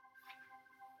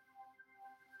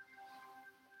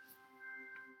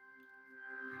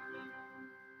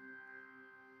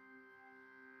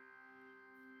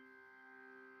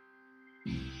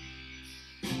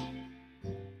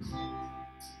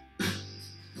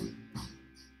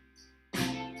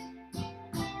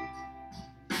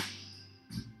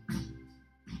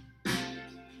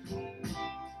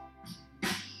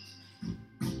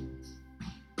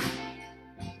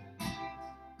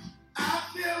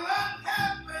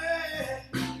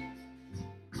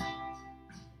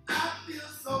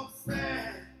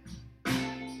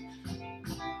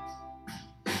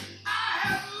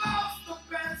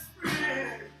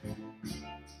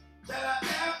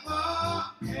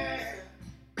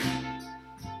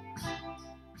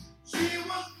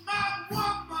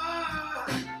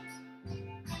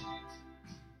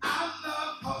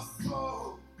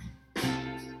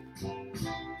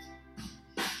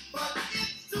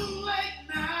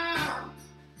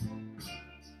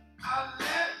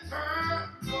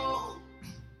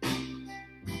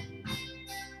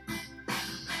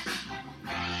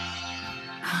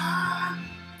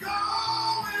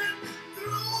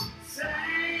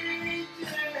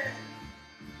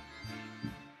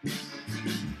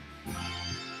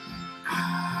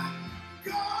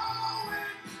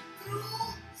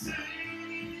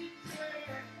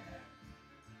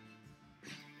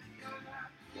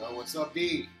What's up,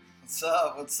 D? What's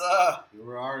up? What's up? Here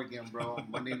we are again, bro.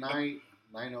 Monday night,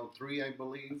 9:03, I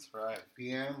believe. That's right.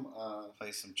 PM.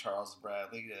 Play some Charles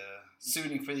Bradley.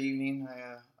 Suiting for the evening,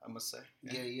 I must say.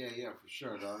 Yeah, for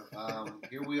sure, dog.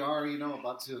 Here we are,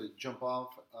 about to jump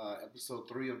off episode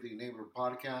 3 of the Neighbor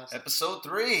Podcast. Episode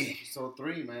 3. Episode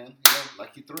 3, man. Yeah,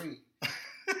 lucky 3.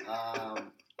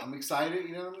 I'm excited.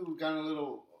 You know what I mean? We've got a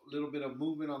little bit of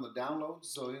movement on the downloads,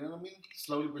 so you know what I mean.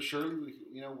 Slowly but surely,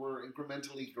 we're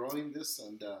incrementally growing this,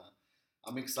 and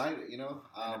I'm excited. And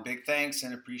a big thanks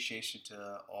and appreciation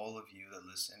to all of you that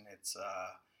listen. It's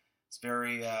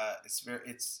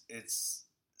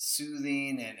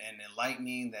soothing and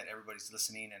enlightening that everybody's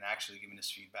listening and actually giving us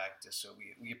feedback. Just so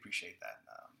we appreciate that.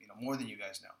 More than you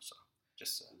guys know.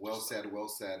 So well said.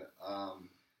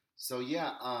 So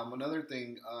yeah, another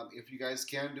thing, if you guys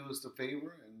can do us a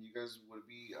favor, and you guys would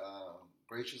be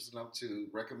gracious enough to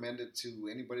recommend it to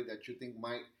anybody that you think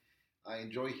might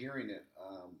enjoy hearing it.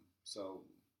 So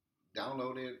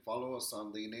download it, follow us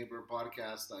on the Neighbor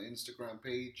Podcast Instagram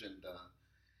page, and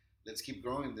let's keep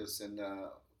growing this. And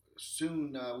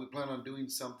soon we plan on doing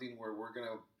something where we're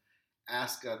gonna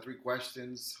ask 3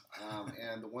 questions,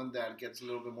 and the one that gets a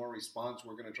little bit more response,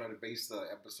 we're gonna try to base the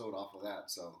episode off of that.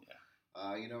 So. Yeah.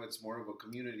 It's more of a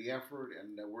community effort,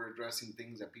 and we're addressing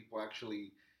things that people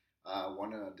actually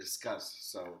want to discuss.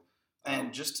 So,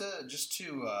 and just to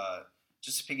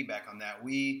piggyback on that,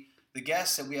 the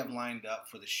guests that we have lined up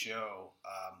for the show,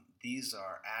 these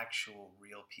are actual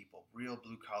real people, real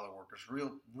blue collar workers,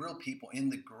 real people in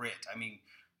the grit. I mean,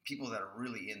 people that are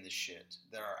really in the shit,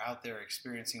 that are out there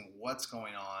experiencing what's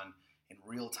going on in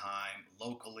real time,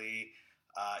 locally,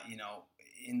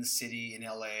 in the city, in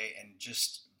LA, and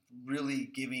just really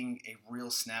giving a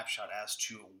real snapshot as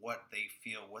to what they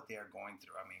feel, what they are going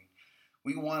through. I mean,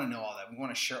 we want to know all that. We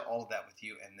want to share all of that with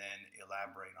you and then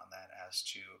elaborate on that as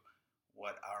to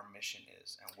what our mission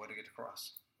is and what to get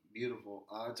across. Beautiful.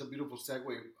 It's a beautiful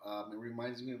segue. It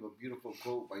reminds me of a beautiful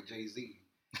quote by Jay-Z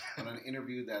on an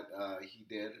interview that he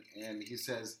did. And he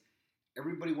says,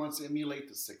 everybody wants to emulate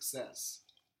the success,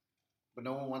 but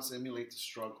no one wants to emulate the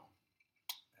struggle.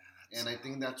 And I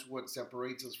think that's what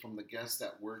separates us from the guests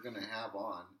that we're going to have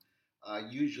on.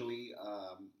 Usually,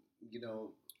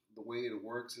 the way it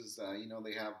works is,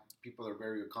 they have people that are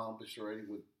very accomplished already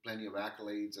with plenty of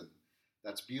accolades, and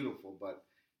that's beautiful. But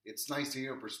it's nice to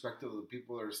hear a perspective of the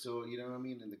people that are still, in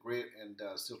the grit and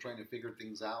still trying to figure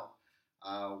things out,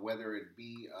 whether it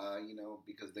be,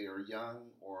 because they are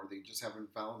young or they just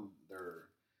haven't found their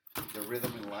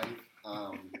rhythm in life.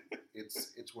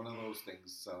 It's one of those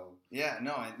things. So yeah,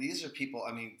 no, and these are people.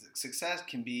 I mean, success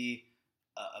can be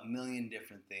a million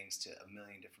different things to a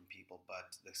million different people,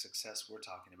 but the success we're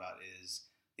talking about is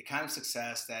the kind of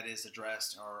success that is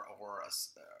addressed or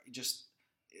just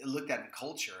looked at in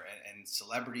culture and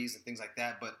celebrities and things like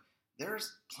that. But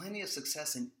there's plenty of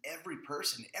success in every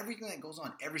person, everything that goes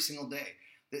on every single day.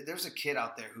 There's a kid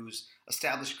out there who's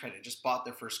established credit, just bought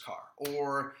their first car,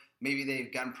 or maybe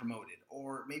they've gotten promoted,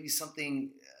 or maybe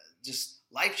something just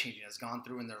life-changing has gone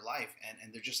through in their life,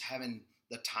 and they're just having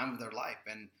the time of their life.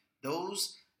 And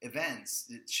those events,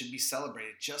 it should be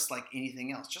celebrated just like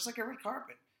anything else, just like a red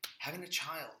carpet, having a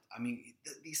child. I mean,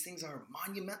 these things are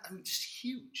monumental. I mean, just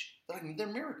huge. They're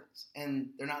miracles,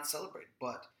 and they're not celebrated,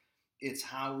 but it's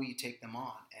how we take them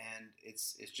on. And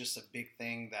it's just a big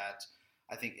thing that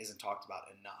I think isn't talked about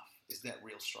enough, is that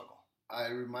real struggle.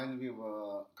 It reminded me of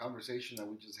a conversation that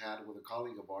we just had with a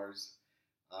colleague of ours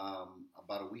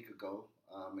about a week ago,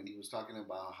 and he was talking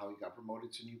about how he got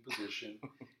promoted to a new position,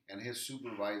 and his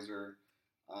supervisor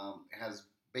has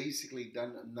basically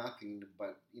done nothing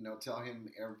but tell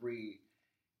him every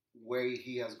way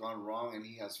he has gone wrong and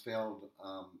he has failed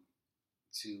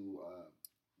to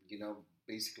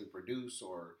basically produce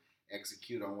or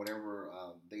execute on whatever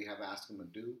they have asked him to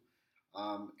do.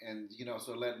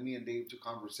 So it led me and Dave to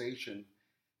conversation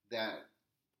that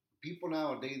people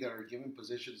nowadays that are given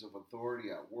positions of authority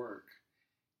at work,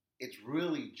 it's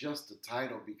really just a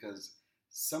title, because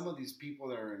some of these people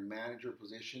that are in manager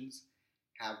positions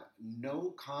have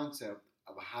no concept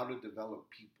of how to develop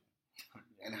people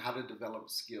and how to develop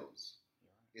skills.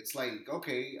 It's like,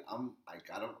 okay, I'm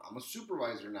a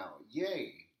supervisor now,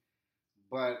 yay!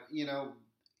 But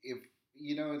if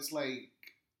it's like.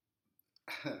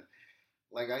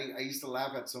 Like I used to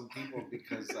laugh at some people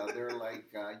because they're like,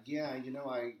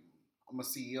 I'm a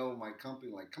CEO of my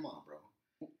company. Like, come on,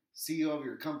 bro. CEO of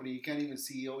your company, you can't even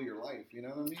CEO your life. You know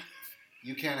what I mean?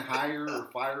 You can't hire or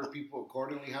fire people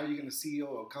accordingly. How are you going to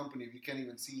CEO a company if you can't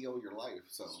even CEO your life?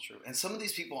 So that's true. And some of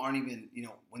these people aren't even,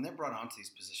 when they're brought onto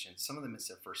these positions, some of them it's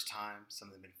their first time. Some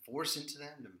of them have been forced into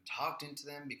them, been talked into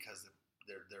them because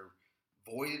they're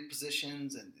voided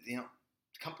positions, and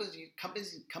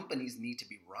companies need to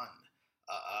be run.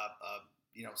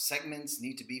 Segments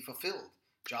need to be fulfilled.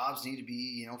 Jobs need to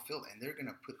be filled, and they're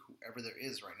gonna put whoever there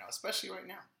is right now, especially right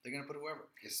now. They're gonna put whoever.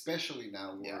 Especially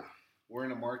now, we're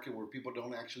in a market where people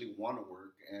don't actually want to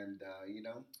work, and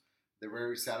they're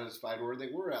very satisfied, or they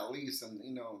were at least, and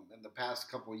in the past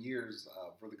couple of years,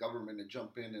 for the government to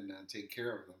jump in and take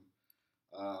care of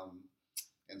them,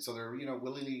 and so they're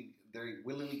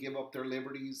willingly give up their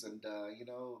liberties and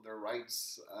their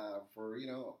rights for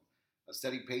a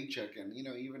steady paycheck, and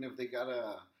even if they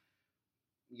gotta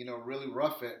really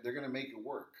rough it, they're gonna make it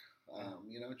work.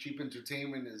 Cheap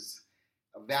entertainment is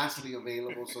vastly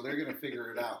available, so they're gonna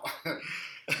figure it out.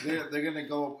 they're gonna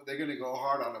go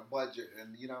hard on a budget,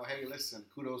 and hey, listen,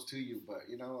 kudos to you, but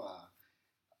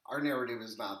our narrative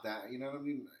is not that. You know what I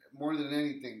mean? More than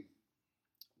anything,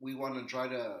 we want to try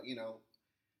to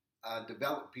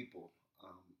develop people,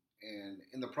 and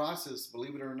in the process,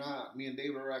 believe it or not, me and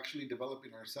Dave are actually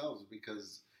developing ourselves,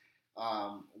 because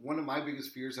one of my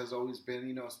biggest fears has always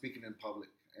been speaking in public,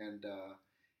 and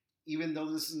even though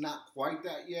this is not quite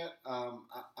that yet,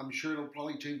 I'm sure it'll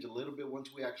probably change a little bit once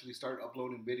we actually start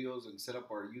uploading videos and set up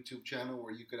our YouTube channel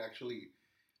where you could actually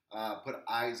put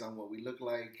eyes on what we look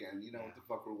like, and what the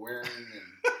fuck we're wearing,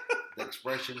 and the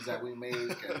expressions that we make,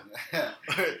 and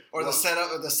or the setup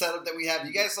that we have.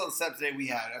 You guys saw the setup today we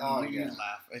had. I mean, you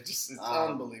laugh. It's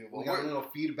unbelievable. We got a little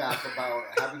feedback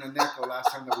about having an echo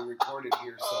last time that we recorded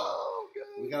here, so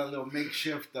we got a little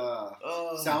makeshift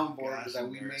soundboard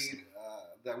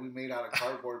that we made out of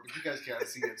cardboard, but you guys can't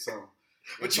see it, so.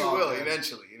 But you will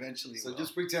eventually. So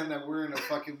just pretend that we're in a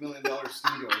fucking $1 million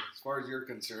studio, as far as you're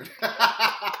concerned.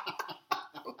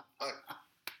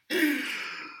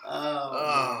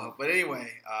 But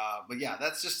anyway,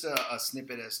 that's just a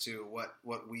snippet as to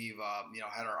what we've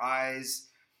had our eyes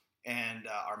and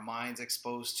our minds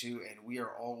exposed to, and we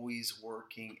are always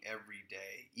working every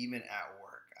day, even at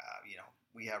work.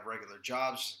 We have regular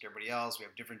jobs just like everybody else. We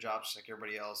have different jobs just like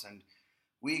everybody else, and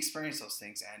we experience those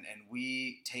things, and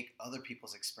we take other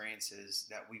people's experiences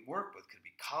that we work with. Could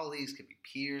be colleagues, could be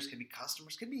peers, could be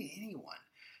customers, could be anyone.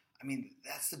 I mean,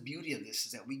 that's the beauty of this,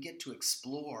 is that we get to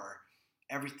explore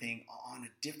everything on a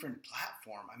different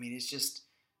platform. I mean, it's just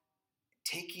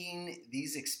taking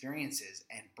these experiences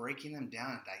and breaking them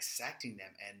down and dissecting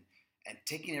them and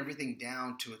taking everything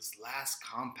down to its last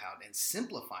compound and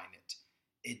simplifying it.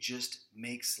 It just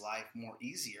makes life more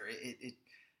easier.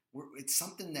 It's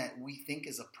something that we think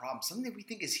is a problem, something that we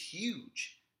think is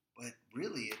huge, but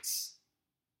really it's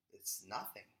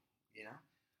nothing,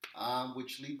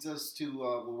 Which leads us to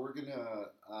what we're going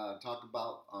to talk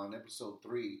about on episode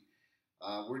 3.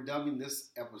 We're dubbing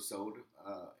this episode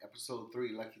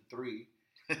 3, Lucky 3,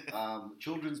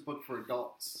 Children's Book for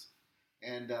Adults.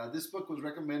 And this book was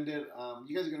recommended.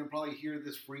 You guys are going to probably hear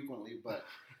this frequently, but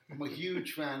I'm a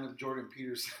huge fan of Jordan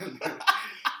Peterson.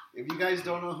 If you guys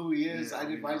don't know who he is,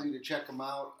 I'd advise you to check him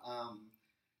out.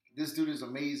 This dude is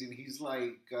amazing. He's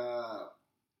like,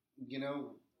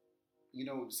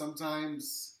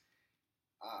 sometimes,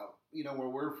 where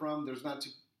we're from, there's not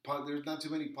too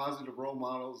many positive role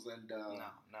models, and no, not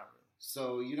really.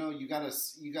 So you gotta,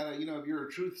 if you're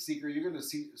a truth seeker, you're gonna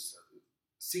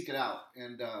seek it out,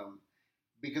 and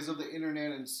because of the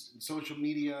internet and social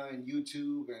media and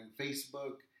YouTube and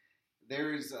Facebook,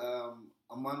 there's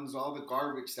amongst all the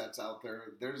garbage that's out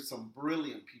there, there's some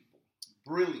brilliant people.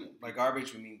 Brilliant. By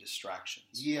garbage, we mean distractions.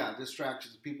 Yeah,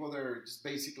 distractions. People that are just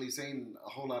basically saying a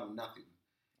whole lot of nothing.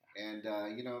 And,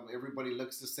 everybody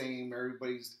looks the same.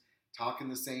 Everybody's talking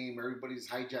the same. Everybody's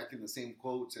hijacking the same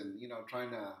quotes and,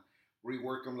 trying to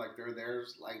rework them like they're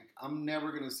theirs. Like, I'm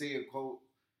never going to say a quote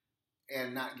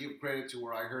and not give credit to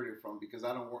where I heard it from, because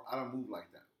I don't move like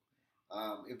that.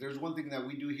 If there's one thing that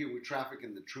we do here, we traffic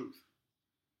in the truth.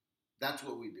 That's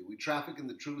what we do. We traffic in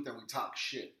the truth and we talk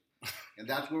shit. And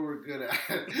that's where we're good at.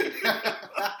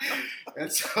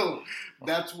 And so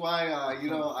that's why,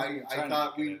 I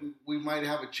thought we might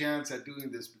have a chance at doing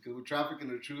this, because we traffic in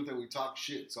the truth and we talk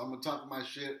shit. So I'm going to talk my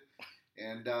shit,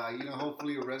 and,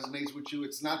 hopefully it resonates with you.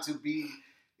 It's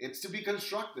to be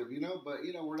constructive, but,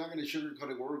 we're not going to sugarcoat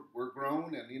it. We're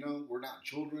grown, and, we're not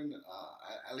children.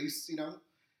 At least,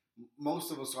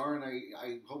 most of us are, and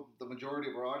I hope the majority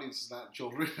of our audience is not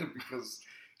children, because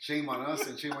shame on us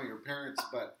and shame on your parents.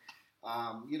 But,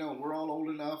 we're all old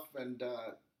enough and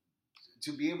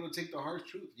to be able to take the harsh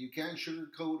truth. You can't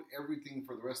sugarcoat everything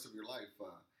for the rest of your life.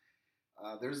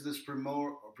 There's this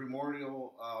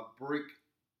primordial brick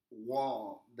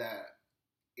wall that,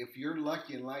 if you're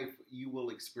lucky in life, you will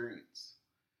experience.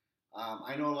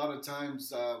 I know a lot of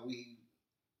times we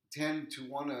tend to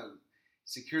want to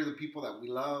secure the people that we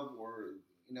love, or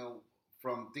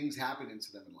from things happening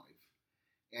to them in life.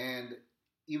 And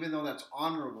even though that's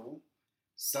honorable,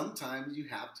 sometimes you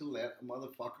have to let a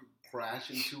motherfucker crash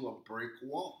into a brick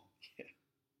wall. Yeah.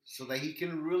 So that he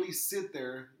can really sit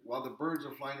there while the birds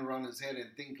are flying around his head and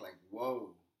think like,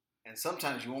 whoa. And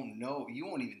sometimes you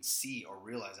won't even see or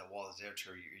realize that wall is there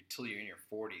till you're in your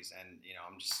 40s. And,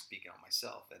 I'm just speaking on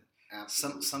myself. And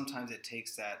sometimes it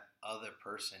takes that other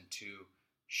person to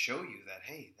show you that,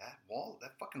 hey, that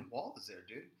fucking wall is there,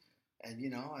 dude. And,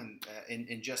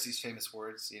 in Jesse's famous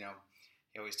words,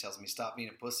 he always tells me, stop being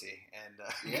a pussy. And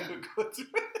go through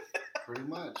it. Pretty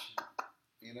much.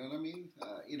 You know what I mean?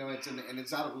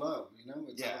 It's out of love.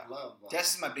 It's out of love.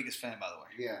 Jess is my biggest fan, by the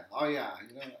way. Yeah. Oh yeah.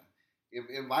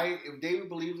 If David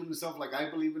believed in himself like I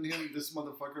believe in him, this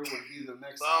motherfucker would be the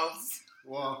next.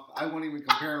 Well, I won't even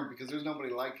compare him because there's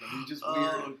nobody like him. He's just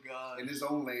weird in his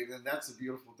own lane, and that's a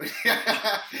beautiful thing.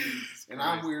 And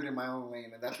I'm weird in my own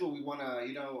lane, and that's what we want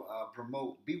to,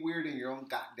 promote. Be weird in your own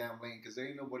goddamn lane because there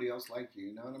ain't nobody else like you.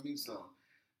 You know what I mean? So,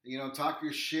 talk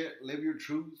your shit, live your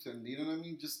truth, and you know what I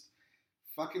mean. Just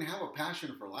fucking have a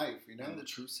passion for life. And the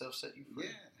truth shall set you free.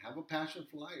 Yeah, have a passion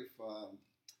for life.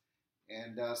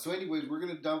 So, anyways, we're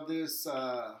gonna dub this,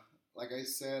 like I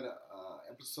said,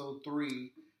 episode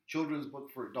 3. Children's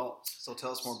book for adults. So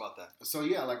tell us more about that. So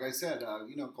yeah, like I said,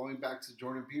 going back to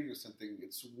Jordan Peterson thing,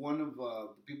 it's one of the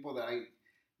people that I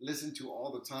listen to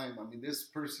all the time. I mean, this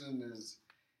person is,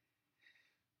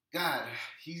 God,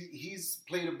 he's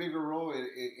played a bigger role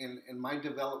in my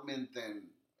development than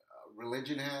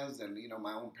religion has, than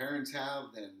my own parents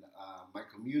have, than my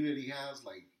community has.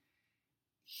 Like,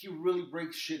 he really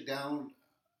breaks shit down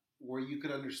where you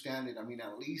could understand it. I mean,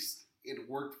 at least it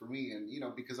worked for me,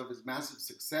 and because of his massive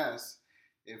success,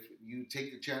 if you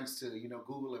take the chance to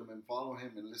Google him and follow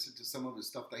him and listen to some of his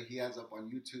stuff that he has up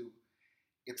on YouTube,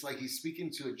 it's like he's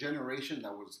speaking to a generation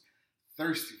that was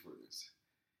thirsty for this.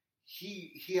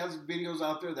 He has videos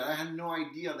out there that I had no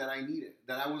idea that I needed,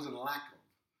 that I was in lack of.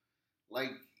 Like,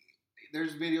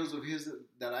 there's videos of his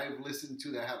that I've listened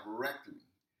to that have wrecked me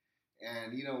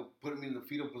and put me in the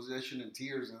fetal position in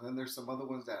tears, and then there's some other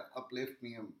ones that uplift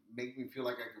me and make me feel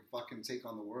like I could fucking take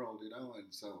on the world, and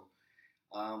so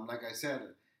like I said,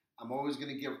 I'm always going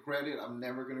to give credit. I'm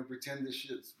never going to pretend this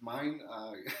shit's mine.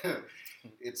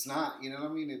 It's not, you know what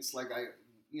I mean? It's like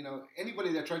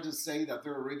anybody that tried to say that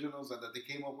they're originals and that they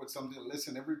came up with something,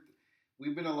 listen,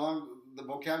 we've been along, the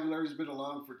vocabulary's been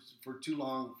along for too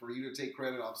long for you to take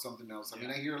credit off something else. I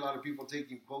mean, I hear a lot of people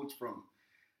taking quotes from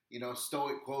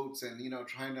stoic quotes and,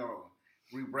 trying to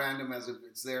rebrand them as if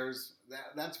it's theirs.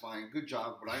 That's fine. Good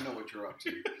job, but I know what you're up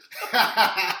to.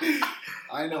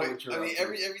 I know what you're up to.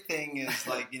 Everything is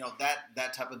like,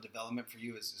 that type of development for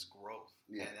you is growth.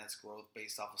 Yeah. And that's growth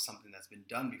based off of something that's been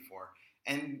done before.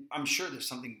 And I'm sure there's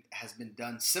something has been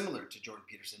done similar to Jordan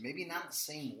Peterson. Maybe not the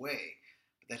same way,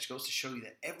 but that goes to show you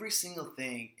that every single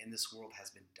thing in this world has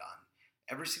been done.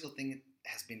 Every single thing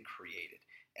has been created.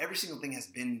 Every single thing has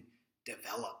been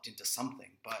developed into something,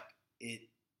 but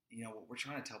what we're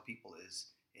trying to tell people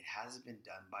is it hasn't been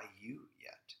done by you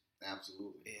yet.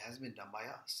 Absolutely. It hasn't been done by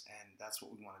us, and that's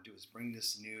what we want to do, is bring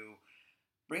this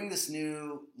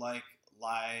new like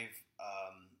live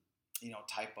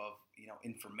type of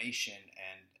information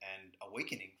and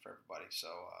awakening for everybody. So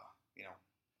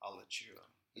I'll let you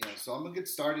so I'm gonna get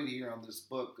started here on this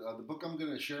book. The book I'm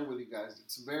gonna share with you guys,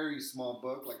 it's a very small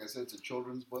book. Like I said, it's a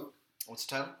children's book. What's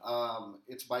the title?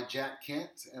 It's by Jack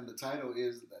Kent, and the title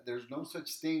is "There's No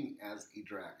Such Thing as a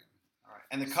Dragon." All right.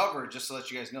 And the cover, just to let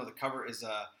you guys know, the cover is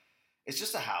it's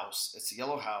just a house. It's a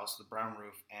yellow house with a brown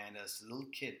roof, and there's a little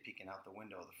kid peeking out the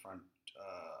window of the front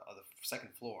of the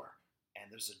second floor,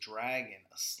 and there's a dragon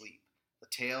asleep. The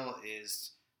tail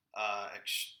is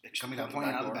coming out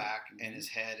pointing out the door. back, and his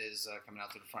head is coming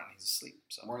out through the front, and he's asleep.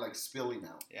 So more like spilling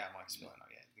out. Yeah, more like spilling out.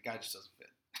 Yeah, the guy just doesn't fit.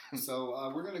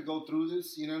 So we're going to go through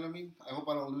this, you know what I mean? I hope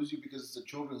I don't lose you because it's a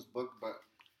children's book, but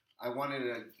I wanted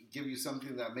to give you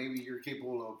something that maybe you're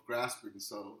capable of grasping,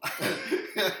 so.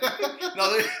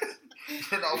 No,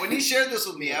 when he shared this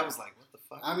with me, I was like, what the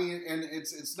fuck? I mean, and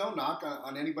it's no knock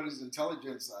on anybody's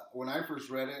intelligence. When I first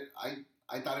read it,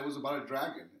 I thought it was about a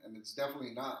dragon, and it's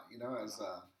definitely not, as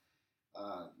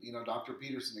Dr.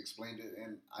 Peterson explained it,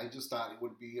 and I just thought it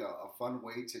would be a fun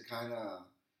way to kind of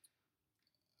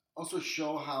also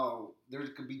show how there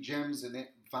could be gems in it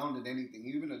found in anything,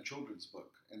 even a children's book.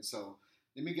 And so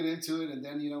let me get into it, and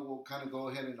then we'll kind of go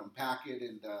ahead and unpack it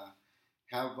and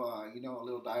have a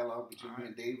little dialogue between me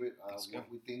and David. What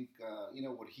we think,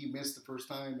 what he missed the first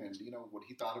time, and what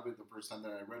he thought of it the first time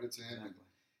that I read it to him. Exactly.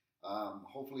 And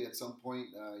hopefully at some point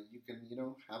you can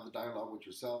have the dialogue with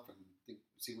yourself and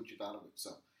see what you thought of it.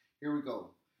 So here we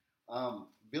go.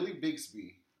 Billy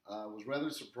Bixby was rather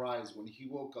surprised when he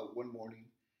woke up one morning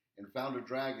and found a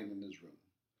dragon in his room.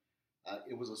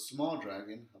 It was a small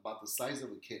dragon, about the size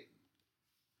of a kitten.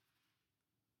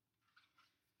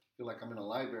 I feel like I'm in a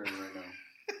library right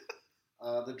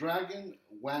now. The dragon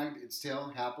wagged its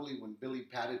tail happily when Billy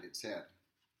patted its head.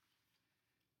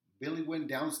 Billy went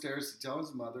downstairs to tell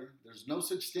his mother, "There's no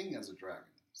such thing as a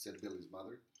dragon," said Billy's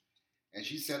mother, and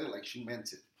she said it like she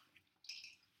meant it.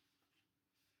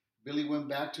 Billy went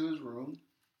back to his room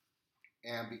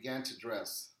and began to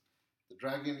dress. The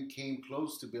dragon came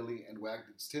close to Billy and wagged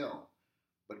its tail,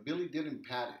 but Billy didn't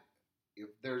pat it. If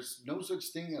there's no such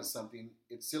thing as something,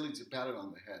 it's silly to pat it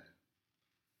on the head.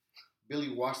 Billy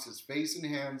washed his face and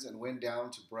hands and went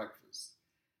down to breakfast.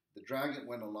 The dragon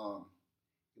went along.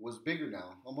 It was bigger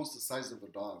now, almost the size of a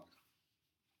dog.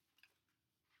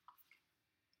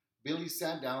 Billy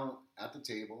sat down at the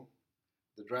table.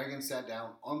 The dragon sat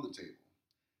down on the table.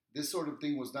 This sort of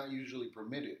thing was not usually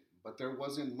permitted, but there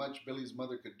wasn't much Billy's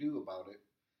mother could do about it.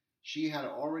 She had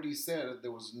already said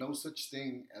there was no such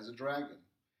thing as a dragon.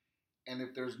 And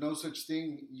if there's no such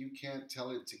thing, you can't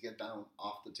tell it to get down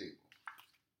off the table.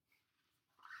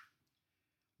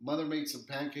 Mother made some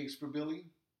pancakes for Billy,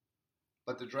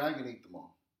 but the dragon ate them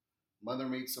all. Mother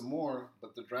made some more,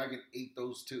 but the dragon ate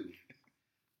those too.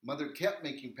 Mother kept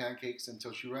making pancakes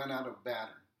until she ran out of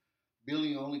batter.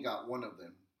 Billy only got one of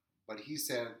them, but he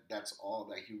said that's all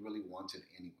that he really wanted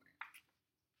anyway.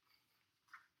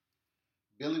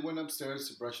 Billy went upstairs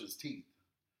to brush his teeth.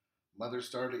 Mother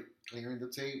started clearing the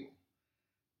table.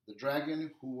 The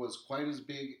dragon, who was quite as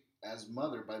big as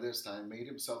Mother by this time, made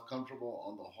himself comfortable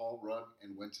on the hall rug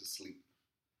and went to sleep.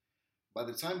 By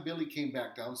the time Billy came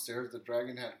back downstairs, the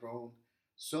dragon had grown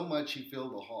so much he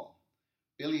filled the hall.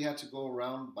 Billy had to go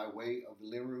around by way of the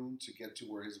living room to get to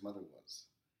where his mother was.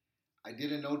 "I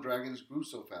didn't know dragons grew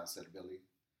so fast," said Billy.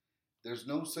 "There's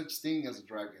no such thing as a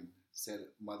dragon,"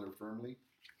 said Mother firmly.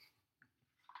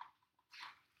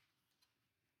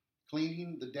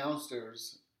 Cleaning the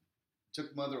downstairs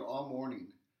took Mother all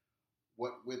morning,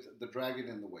 what with the dragon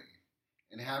in the way,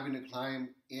 and having to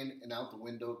climb in and out the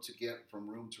window to get from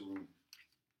room to room.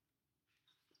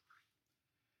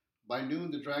 By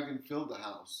noon, the dragon filled the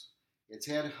house. Its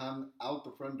head hung out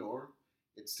the front door,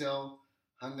 its tail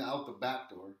hung out the back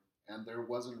door, and there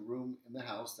wasn't room in the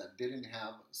house that didn't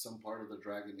have some part of the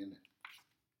dragon in it.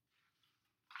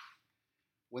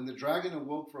 When the dragon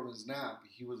awoke from his nap,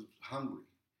 he was hungry.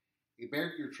 A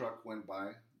baker truck went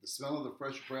by. The smell of the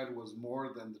fresh bread was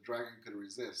more than the dragon could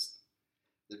resist.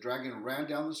 The dragon ran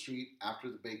down the street after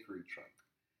the bakery truck.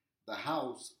 The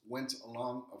house went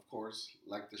along, of course,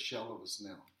 like the shell of a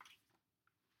snail.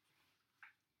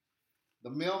 The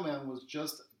mailman was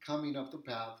just coming up the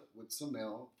path with some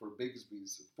mail for the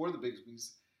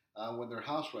Bigsbys, when their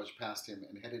house rushed past him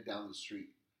and headed down the street.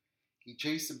 He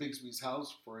chased the Bigsby's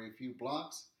house for a few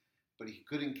blocks, but he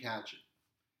couldn't catch it.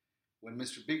 When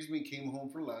Mr. Bigsby came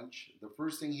home for lunch, the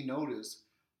first thing he noticed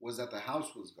was that the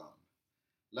house was gone.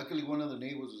 Luckily, one of the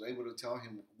neighbors was able to tell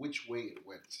him which way it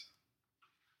went.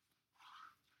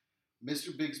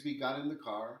 Mr. Bigsby got in the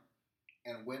car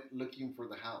and went looking for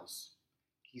the house.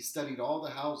 He studied all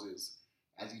the houses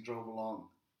as he drove along.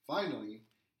 Finally,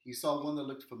 he saw one that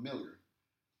looked familiar.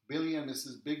 Billy and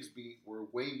Mrs. Bigsby were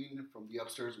waving from the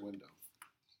upstairs window.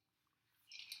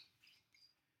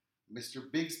 Mr.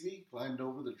 Bigsby climbed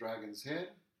over the dragon's head,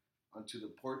 onto the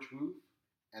porch roof,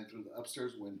 and through the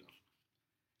upstairs window.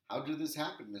 "How did this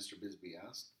happen?" Mr. Bigsby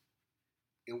asked.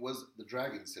 "It was the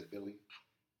dragon," said Billy.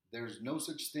 "There's no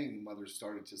such thing," Mother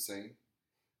started to say.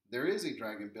 "There is a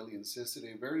dragon," Billy insisted,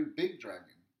 "a very big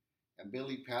dragon." And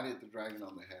Billy patted the dragon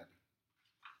on the head.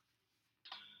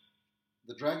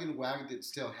 The dragon wagged its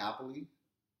tail happily.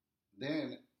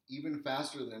 Then, even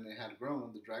faster than it had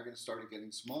grown, the dragon started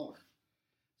getting smaller.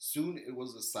 Soon it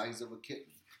was the size of a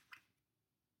kitten.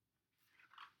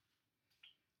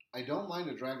 "I don't mind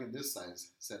a dragon this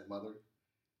size," said Mother.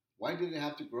 "Why did it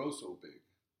have to grow so big?"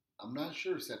 "I'm not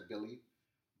sure," said Billy,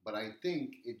 "but I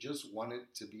think it just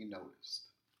wanted to be noticed."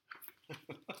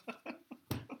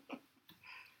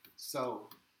 So,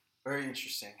 very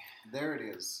interesting. There it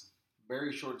is.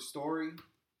 Very short story.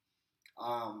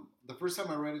 The first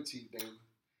time I read it to you, Dave,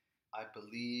 I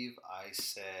believe I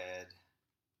said,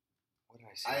 what did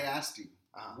I say? I asked you,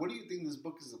 what do you think this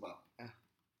book is about? Yeah.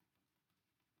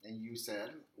 And you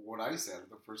said what I said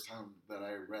the first time that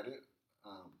I read it.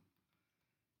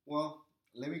 Well,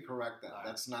 let me correct that. Right.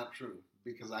 That's not true,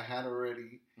 because I had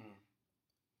already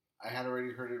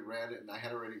heard it read, and I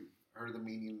had already heard the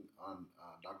meaning on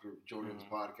Dr. Jordan's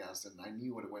podcast, and I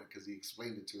knew what it went because he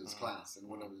explained it to his class in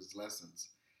one of his lessons.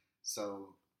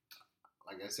 So,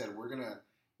 like I said, we're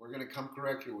gonna come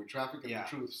correct here with traffic and the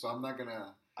truth. So I'm not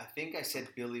gonna. I think I said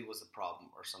Billy was the problem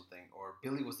or something, or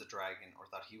Billy was the dragon, or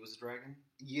thought he was a dragon.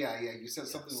 Yeah, you said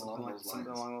something along those lines.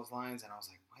 Something along those lines, and I was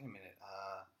like, wait a minute.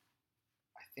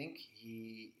 I think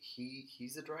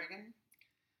he's the dragon.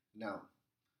 No.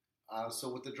 So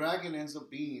what the dragon ends up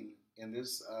being in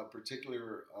this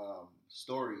particular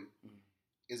story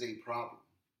is a problem.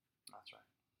 That's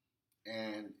right.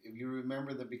 And if you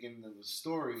remember the beginning of the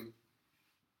story,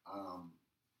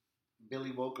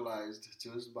 Billy vocalized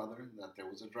to his mother that there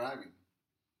was a dragon.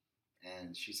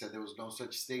 And she said there was no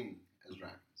such thing as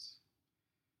dragons.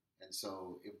 And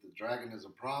so if the dragon is a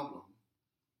problem,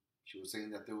 she was saying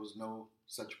that there was no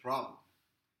such problem.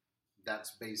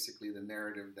 That's basically the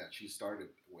narrative that she started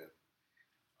with.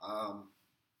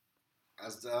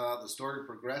 As the story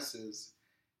progresses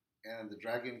and the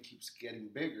dragon keeps getting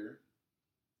bigger,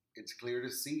 it's clear to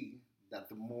see that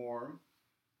the more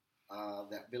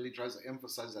that Billy tries to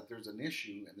emphasize that there's an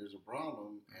issue and there's a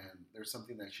problem and there's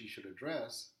something that she should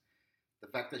address, the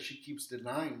fact that she keeps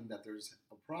denying that there's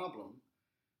a problem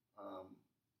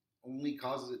only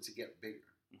causes it to get bigger.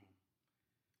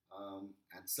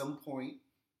 At some point,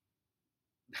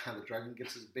 the dragon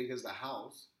gets as big as the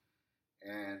house,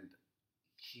 and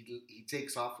he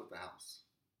takes off with the house.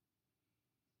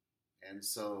 And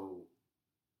so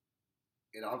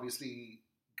it obviously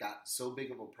got so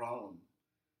big of a problem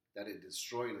that it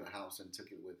destroyed the house and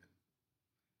took it with him.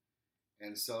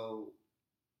 And so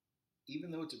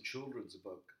even though it's a children's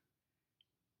book,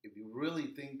 if you really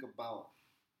think about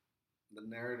the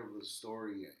narrative of the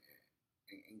story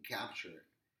and capture it,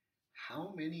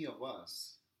 how many of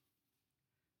us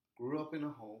grew up in a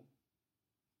home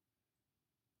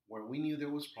where we knew there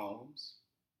was problems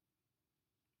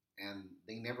and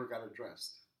they never got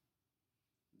addressed?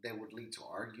 They would lead to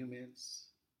arguments.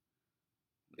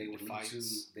 They would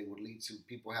lead to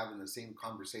people having the same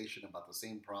conversation about the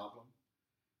same problem.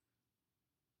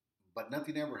 But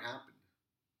nothing ever happened.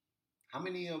 How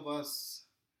many of us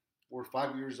were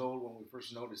 5 years old when we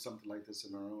first noticed something like this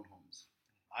in our own homes?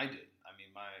 I did. I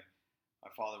mean, my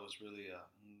father was really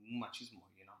machismo,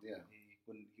 you know. Yeah.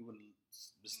 He wouldn't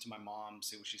listen to my mom,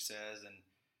 say what she says, and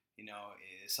you know,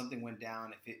 if something went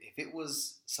down, if it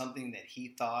was something that he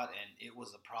thought and it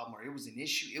was a problem or it was an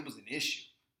issue, it was an issue.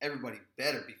 Everybody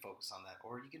better be focused on that,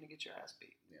 or you're gonna get your ass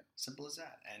beat. Yeah. Simple as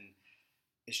that. And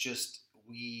it's just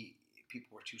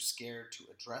people were too scared to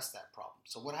address that problem.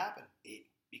 So what happened? It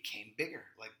became bigger.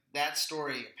 Like that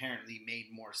story apparently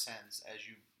made more sense as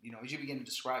you began to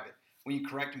describe it. When you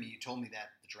corrected me, you told me that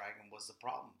the dragon was the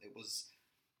problem. It was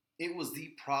the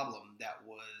problem that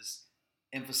was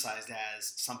emphasized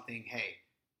as something. Hey,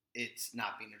 it's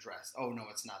not being addressed. Oh no,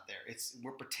 it's not there.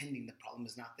 We're pretending the problem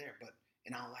is not there, but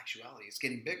in all actuality, it's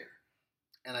getting bigger.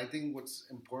 And I think what's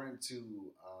important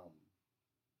to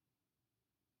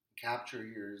capture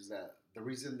here is that the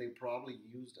reason they probably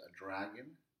used a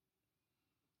dragon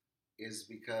is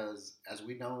because, as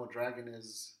we know, a dragon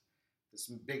is this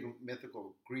big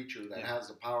mythical creature that has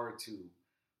the power to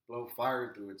blow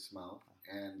fire through its mouth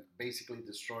and basically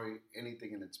destroy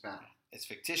anything in its path. It's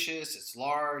fictitious. It's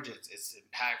large. It's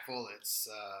impactful. It's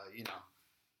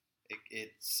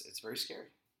it's very scary,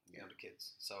 to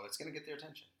kids. So it's gonna get their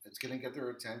attention. It's gonna get their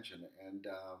attention, and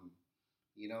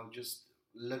just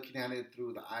looking at it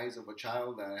through the eyes of a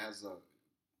child that has a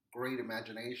great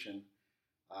imagination,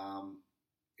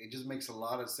 it just makes a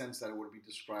lot of sense that it would be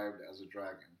described as a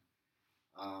dragon.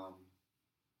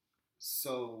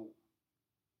 So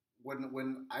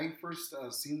when I first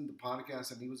seen the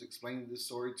podcast and he was explaining this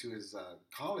story to his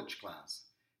college class,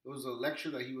 it was a lecture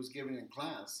that he was giving in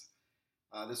class.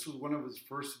 This was one of his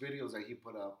first videos that he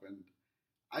put up, and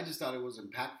I just thought it was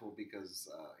impactful because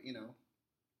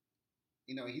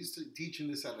he's teaching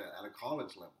this at a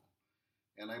college level,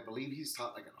 and I believe he's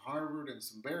taught like at Harvard and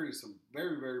some very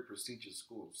very prestigious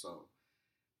schools. So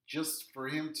just for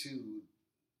him to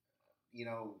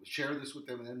share this with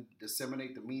them and then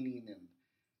disseminate the meaning, and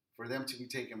for them to be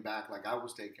taken back like I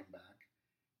was taken back,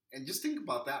 and just think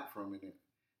about that for a minute.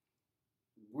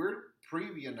 We're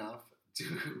privy enough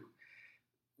to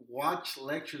watch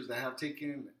lectures that have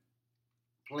taken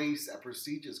place at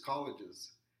prestigious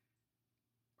colleges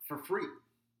for free.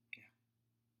 Yeah.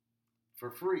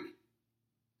 For free.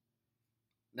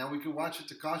 Now we could watch a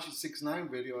Tekashi 6ix9ine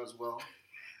video as well.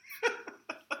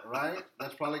 Right?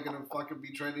 That's probably gonna fucking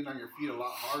be trending on your feed a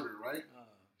lot harder, right? Oh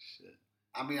shit.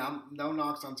 I mean, I'm no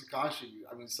knocks on Tekashi.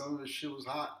 I mean, some of his shit was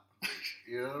hot.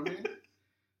 You know what I mean?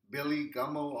 Billy,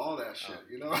 Gummo, all that shit.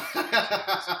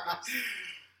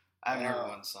 I haven't heard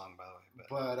one song, by the way.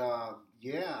 But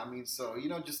yeah, I mean, so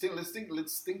just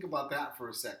let's think about that for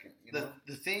a second.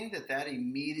 The thing that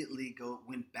immediately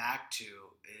went back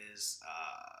to is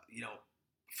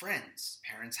friends,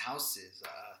 parents' houses,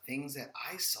 things that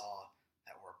I saw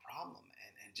that were a problem,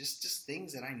 and just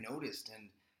things that I noticed, and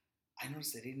I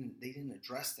noticed they didn't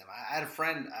address them. I had a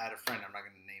friend. I'm not going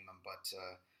to name him, but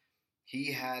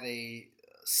he had a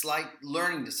slight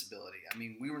learning disability. I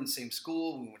mean, we were in the same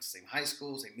school, we went to the same high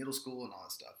school, same middle school, and all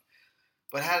that stuff.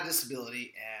 But had a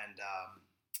disability, and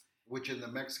which in the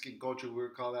Mexican culture we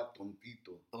would call that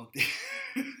tontito. No,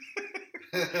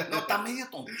 está medio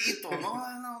tontito.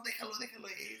 No, déjalo.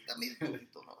 Está medio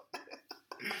tontito. No.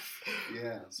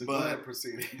 Yeah. So go ahead,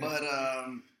 proceed. But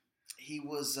he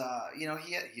was, he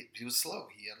was slow.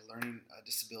 He had a learning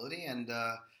disability, and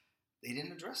they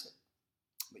didn't address it.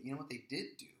 But you know what they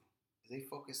did do? They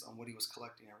focused on what he was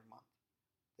collecting every month.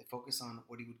 They focused on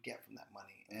what he would get from that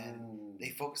money, and they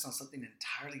focused on something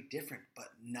entirely different,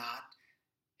 but not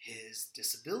his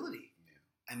disability.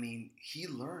 I mean, he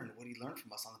learned what he learned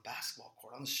from us on the basketball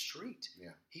court, on the street.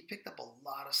 Yeah. He picked up a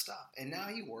lot of stuff. And now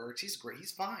he works. He's great.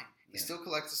 He's fine. He still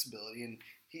collects disability, and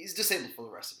he's disabled for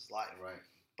the rest of his life. Right.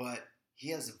 But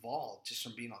he has evolved just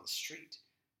from being on the street,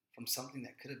 from something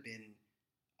that could have been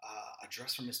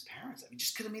addressed from his parents. I mean,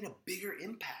 just could have made a bigger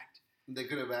impact. They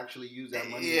could have actually used that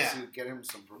money to get him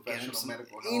some professional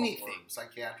medical help or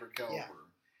psychiatric help. Yeah.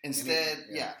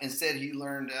 Instead he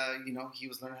learned, he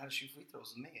was learning how to shoot free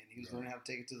throws with me, and he was learning how to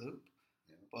take it to the hoop.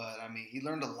 Yeah. But I mean, he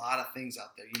learned a lot of things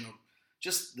out there.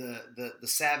 Just the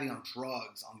savvy on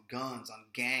drugs, on guns, on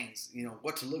gangs.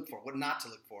 What to look for, what not to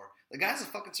look for. The guy's a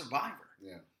fucking survivor.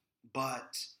 Yeah.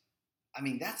 But I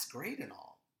mean, that's great and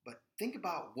all. But think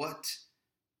about what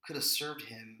could have served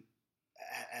him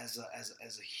as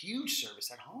a huge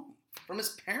service at home from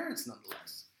his parents,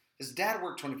 nonetheless. His dad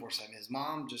worked 24/7. His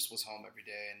mom just was home every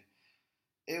day, and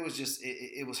it was just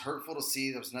it was hurtful to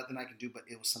see. There was nothing I could do, but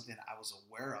it was something that I was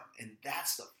aware of, and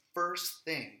that's the first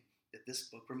thing that this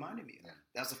book reminded me of. Yeah.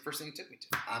 That's the first thing it took me to.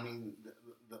 I mean,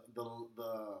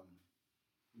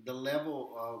 the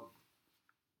level of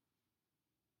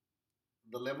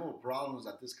problems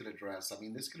that this could address. I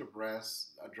mean, this could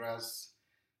address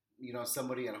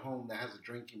somebody at home that has a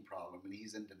drinking problem and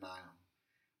he's in denial.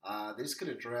 This could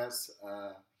address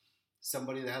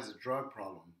somebody that has a drug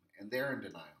problem and they're in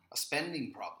denial. A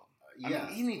spending problem.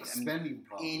 A spending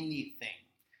problem. Anything.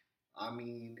 I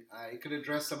mean, it could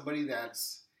address somebody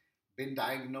that's been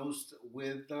diagnosed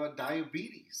with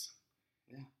diabetes.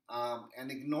 Yeah.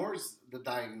 And ignores the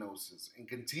diagnosis and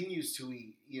continues to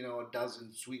eat, a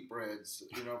dozen sweetbreads,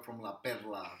 from La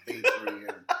Perla Bakery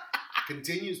and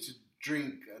continues to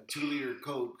drink 2-liter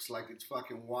Cokes like it's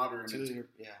fucking water,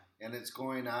 and it's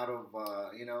going out of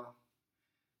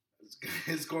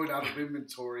it's going out of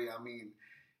inventory. I mean,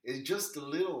 it's just a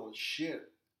little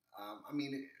shit. I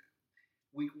mean,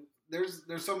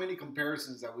 there's so many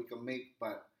comparisons that we can make,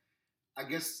 but I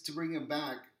guess to bring it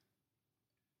back,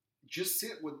 just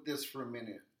sit with this for a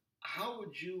minute. How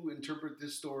would you interpret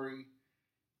this story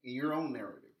in your own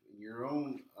narrative, in your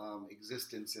own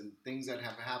existence, and things that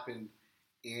have happened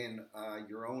in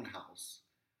your own house?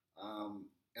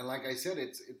 And like I said,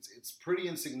 it's pretty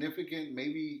insignificant.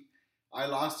 Maybe I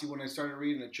lost you when I started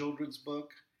reading a children's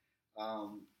book,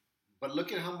 but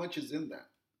look at how much is in that.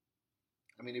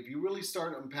 I mean, if you really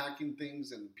start unpacking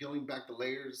things and peeling back the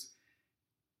layers,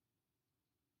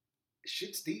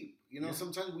 shit's deep.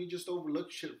 Sometimes we just overlook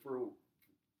shit for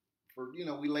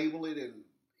we label it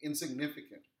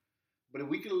insignificant. But if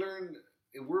we can learn,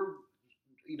 if we're,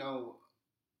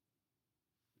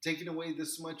 taking away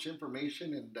this much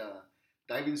information and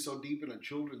diving so deep in a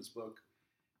children's book,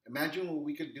 imagine what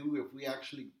we could do if we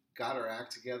actually got our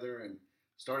act together and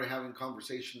started having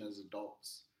conversation as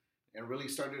adults and really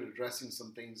started addressing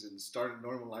some things and started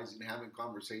normalizing having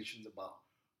conversations about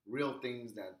real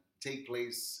things that take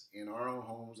place in our own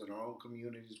homes, in our own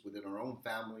communities, within our own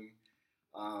family.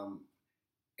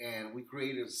 And we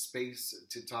created a space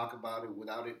to talk about it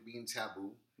without it being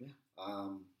taboo.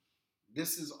 Yeah.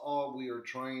 This is all we are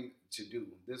trying to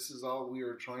do. This is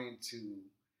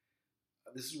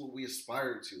what we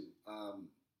aspire to.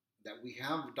 That we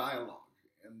have dialogue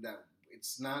and that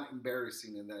it's not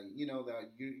embarrassing and that, that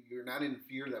you're not in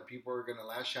fear that people are going to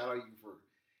lash out at you for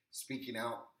speaking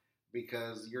out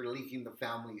because you're leaking the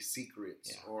family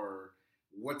secrets or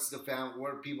what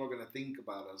are people going to think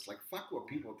about us? Like, fuck what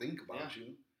people think about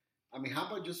you. I mean, how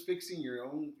about just fixing your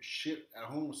own shit at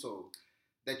home so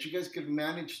that you guys could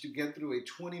manage to get through a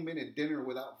 20-minute dinner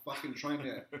without fucking trying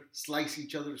to slice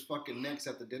each other's fucking necks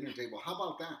at the dinner table? How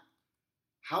about that?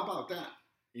 How about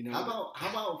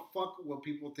fuck what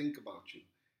people think about you?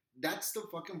 That's the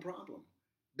fucking problem.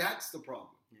 That's the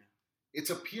problem. Yeah. It's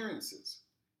appearances.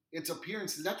 It's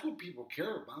appearances. That's what people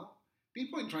care about.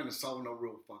 People ain't trying to solve no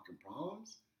real fucking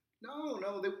problems. No,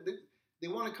 they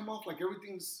want to come off like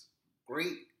everything's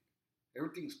great.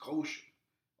 Everything's kosher.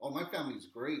 Oh, my family's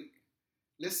great.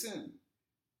 Listen,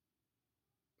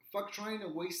 fuck trying to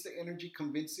waste the energy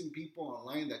convincing people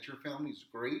online that your family's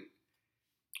great.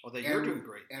 Or that you're doing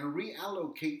great. And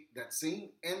reallocate that same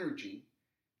energy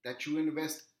that you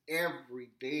invest every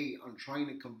day on trying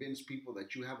to convince people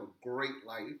that you have a great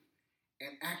life,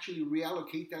 and actually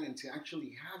reallocate that into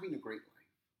actually having a great life.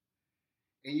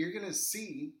 And you're going to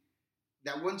see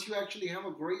that once you actually have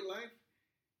a great life,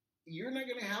 you're not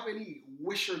going to have any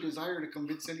wish or desire to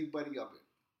convince anybody of it.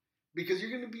 Because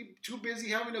you're going to be too busy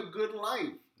having a good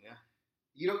life. Yeah.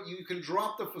 You can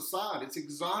drop the facade. It's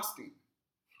exhausting.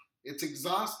 It's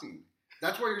exhausting.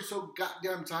 That's why you're so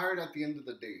goddamn tired at the end of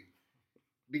the day.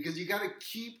 Because you got to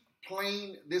keep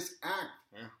playing this act.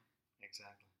 Yeah,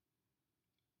 exactly.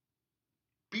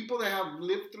 People that have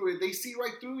lived through it, they see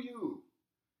right through you.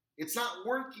 It's not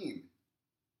working.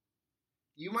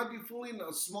 You might be fooling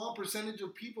a small percentage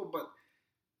of people, but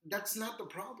that's not the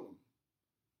problem.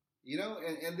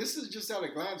 And this is just at a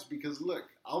glance because, look,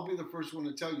 I'll be the first one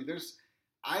to tell you,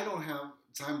 I don't have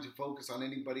time to focus on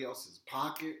anybody else's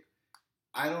pocket.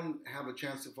 I don't have a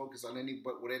chance to focus on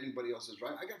what anybody else is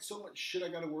right. I got so much shit I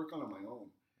got to work on my own.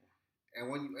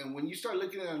 And when you start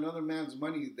looking at another man's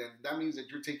money, then that means that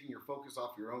you're taking your focus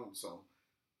off your own. So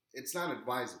it's not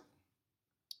advisable.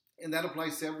 And that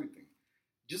applies to everything.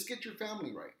 Just get your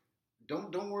family right.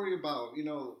 Don't worry about,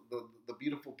 the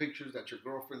beautiful pictures that your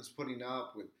girlfriend's putting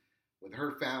up with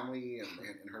her family and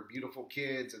her beautiful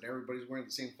kids, and everybody's wearing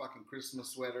the same fucking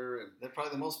Christmas sweater. And they're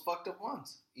probably the most fucked up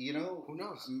ones. Who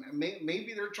knows?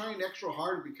 Maybe they're trying extra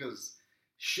hard because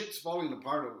shit's falling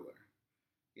apart over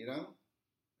there.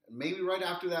 Maybe right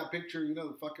after that picture,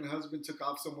 the fucking husband took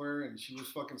off somewhere and she was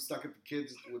fucking stuck at the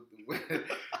kids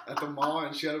at the mall,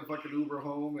 and she had a fucking Uber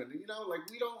home, and we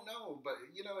don't know, but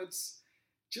it's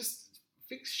just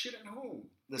fix shit at home.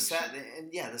 The sad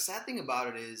thing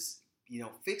about it is,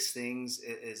 fix things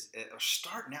is or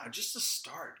start now. Just to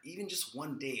start, even just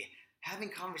one day, having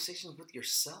conversations with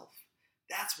yourself.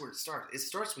 That's where it starts. It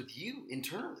starts with you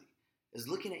internally, is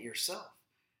looking at yourself.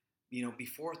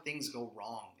 Before things go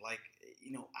wrong. Like,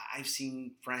 I've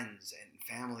seen friends and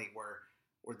family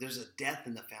where there's a death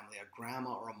in the family, a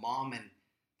grandma or a mom, and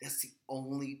that's the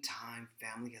only time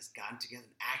family has gotten together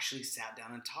and actually sat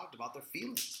down and talked about their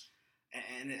feelings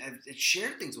and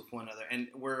shared things with one another. And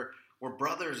where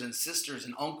brothers and sisters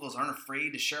and uncles aren't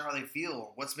afraid to share how they feel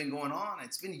or what's been going on.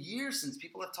 It's been years since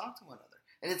people have talked to one another.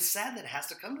 And it's sad that it has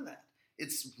to come to that.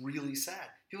 It's really sad.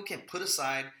 People can't put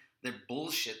aside their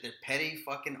bullshit, their petty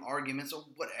fucking arguments, or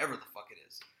whatever the fuck it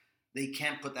is. They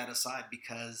can't put that aside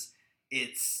because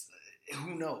it's,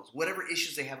 who knows, whatever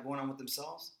issues they have going on with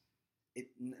themselves.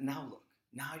 Now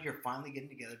you're finally getting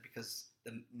together because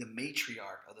the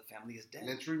matriarch of the family is dead.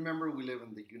 Let's remember we live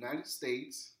in the United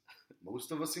States.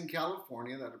 Most of us in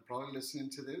California that are probably listening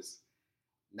to this,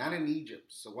 not in Egypt.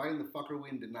 So why in the fuck are we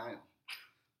in denial?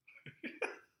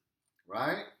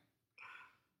 Right?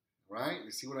 Right?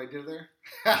 You see what I did there?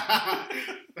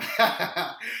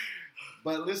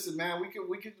 But listen, man,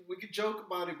 we could joke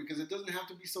about it because it doesn't have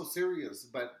to be so serious.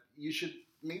 But you should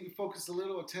maybe focus a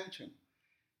little attention.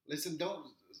 Listen, don't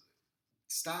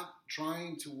stop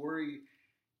trying to worry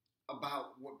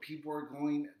about what people are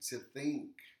going to think.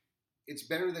 It's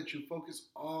better that you focus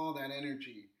all that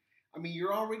energy. I mean,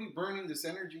 you're already burning this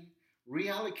energy.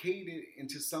 Reallocate it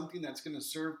into something that's going to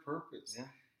serve purpose. Yeah.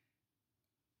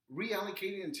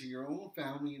 Reallocate it into your own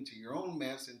family, into your own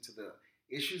mess, into the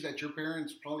issues that your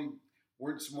parents probably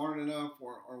weren't smart enough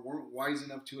or weren't wise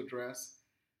enough to address.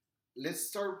 Let's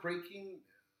start breaking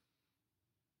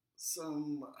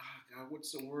some,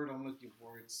 what's the word I'm looking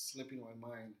for? It's slipping my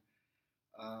mind.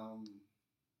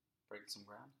 Breaking some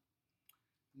ground?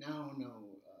 No.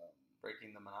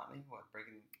 Breaking the monotony? What?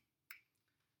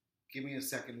 Give me a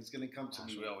second. It's going to come to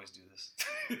me. We always do this.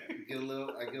 I get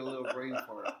a little brain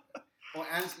for it. Well,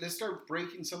 let's start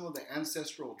breaking some of the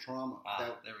ancestral trauma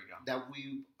there we go. that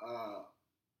we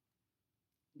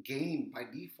gained by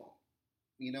default.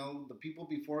 The people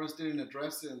before us didn't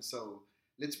address it, and so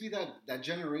let's be that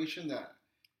generation that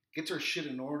gets our shit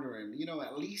in order and,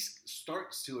 at least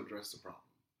starts to address the problem.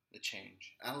 The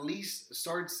change. At least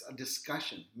starts a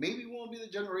discussion. Maybe we won't be the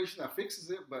generation that fixes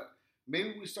it, but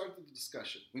maybe we start the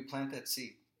discussion. We plant that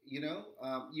seed. You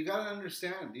got to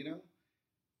understand,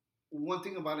 one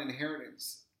thing about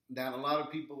inheritance that a lot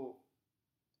of people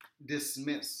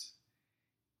dismiss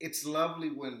it's lovely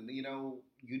when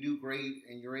you do great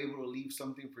and you're able to leave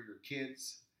something for your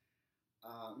kids.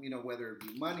 Whether it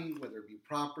be money, whether it be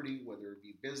property, whether it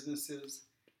be businesses.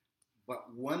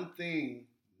 But one thing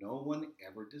no one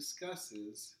ever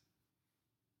discusses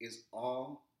is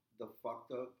all the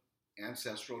fucked up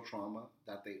ancestral trauma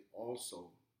that they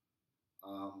also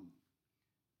um,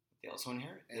 They also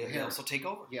inherit. They also take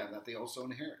over. Yeah, that they also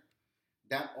inherit.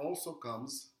 That also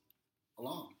comes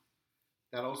along.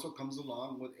 That also comes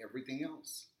along with everything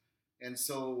else. And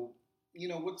so,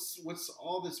 what's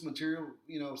all this material,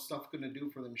 stuff going to do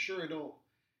for them? Sure, it'll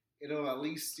at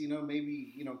least,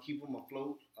 maybe, keep them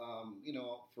afloat,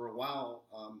 for a while,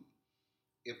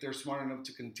 if they're smart enough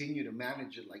to continue to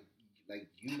manage it like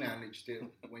you managed it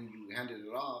when you handed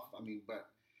it off. I mean, but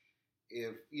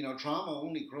if, trauma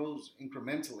only grows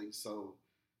incrementally, so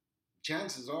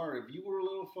chances are if you were a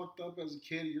little fucked up as a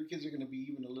kid, your kids are going to be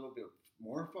even a little bit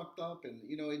more fucked up, and,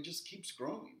 it just keeps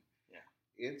growing. Yeah.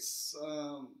 It's,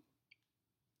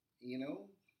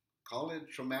 call it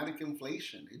traumatic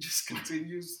inflation. It just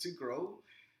continues to grow.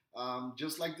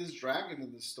 Just like this dragon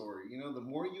in the story, the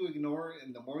more you ignore it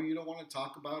and the more you don't want to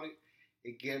talk about it,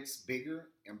 it gets bigger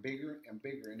and bigger and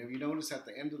bigger. And if you notice at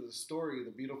the end of the story, the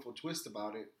beautiful twist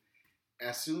about it,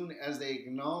 as soon as they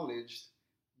acknowledged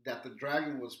that the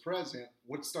dragon was present,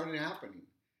 what started happening?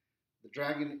 The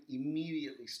dragon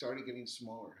immediately started getting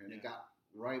smaller, and it got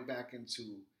right back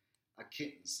into a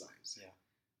kitten size. Yeah.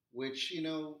 Which,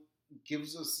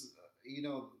 gives us,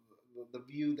 the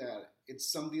view that it's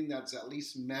something that's at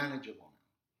least manageable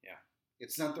now. Yeah.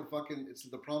 It's not the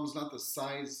problem's not the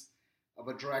size of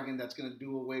a dragon that's going to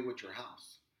do away with your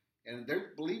house. And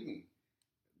believe me,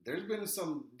 there's been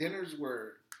some dinners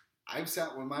where I've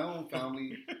sat with my own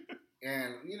family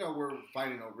and, we're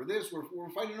fighting over this. We're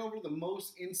fighting over the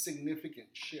most insignificant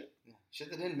shit. Yeah. Shit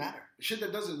that didn't matter. Shit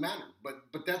that doesn't matter.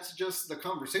 But that's just the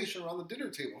conversation around the dinner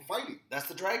table, fighting. That's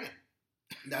the dragon.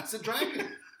 That's the dragon.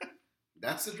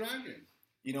 That's the dragon.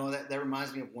 That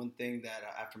reminds me of one thing that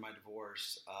after my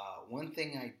divorce, one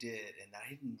thing I did and that I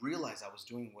didn't realize I was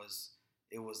doing was,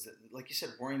 like you said,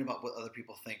 worrying about what other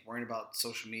people think, worrying about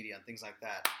social media and things like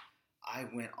that. I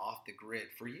went off the grid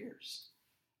for years.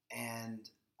 And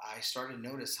I started to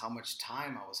notice how much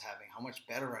time I was having, how much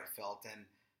better I felt. And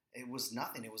it was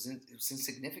nothing. It was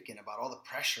insignificant about all the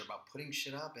pressure about putting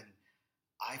shit up. And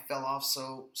I fell off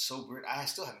so great. I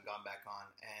still haven't gone back on,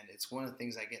 and it's one of the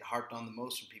things I get harped on the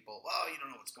most from people. Well, you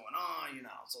don't know what's going on. You're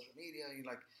not on social media. You're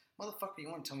like, motherfucker, you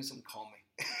want to tell me something? Call me.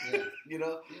 Yeah.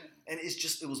 Yeah. And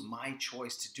it was my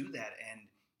choice to do that, and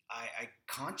I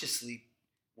consciously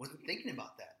wasn't thinking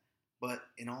about that. But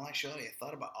in all actuality, I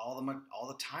thought about all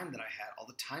the time that I had, all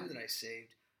the time that I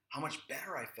saved, how much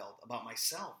better I felt about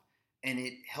myself, and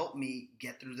it helped me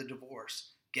get through the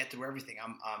divorce, get through everything.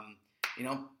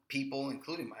 People,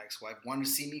 including my ex-wife, wanted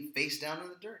to see me face down in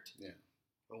the dirt. Yeah.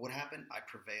 But what happened? I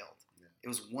prevailed. Yeah. It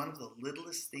was one of the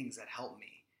littlest things that helped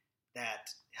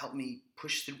me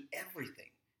push through everything.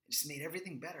 It just made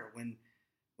everything better. When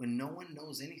no one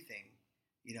knows anything,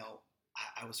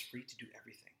 I was free to do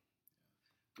everything.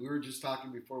 We were just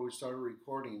talking before we started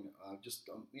recording,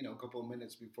 a couple of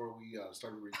minutes before we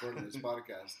started recording this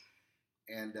podcast,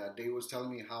 and Dave was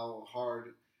telling me how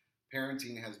hard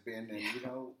parenting has been, and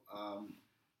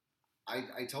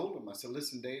I told him, I said,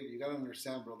 listen, Dave, you got to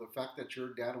understand, bro, the fact that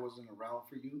your dad wasn't around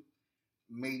for you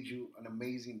made you an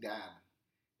amazing dad.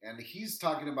 And he's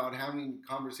talking about having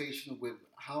conversation with,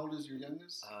 how old is your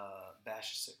youngest?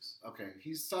 Bash is 6. Okay.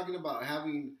 He's talking about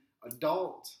having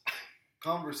adult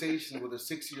conversation with a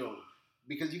 6-year-old,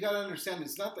 because you got to understand,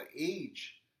 it's not the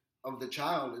age of the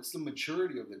child, it's the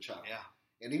maturity of the child. Yeah.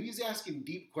 And if he's asking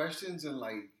deep questions and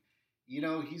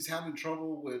he's having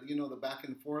trouble with, the back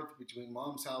and forth between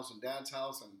mom's house and dad's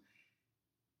house. And,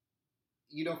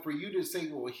 for you to say,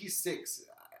 well, he's 6,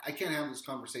 I can't have this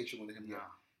conversation with him yet.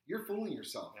 You're fooling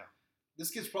yourself. Yeah. This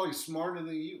kid's probably smarter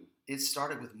than you. It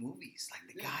started with movies. Like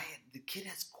the kid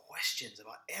has questions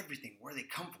about everything, where they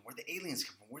come from, where the aliens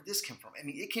come from, where this came from. I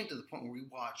mean, it came to the point where we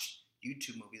watched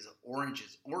YouTube movies of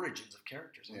origins of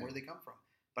characters and where they come from.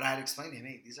 But I had to explain to him,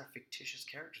 hey, these are fictitious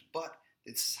characters, but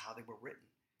this is how they were written.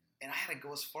 And I had to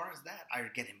go as far as that. I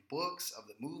would get him books of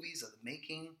the movies, of the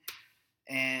making,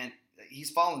 and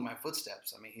he's following my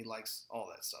footsteps. I mean, he likes all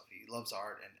that stuff. He loves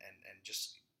art, and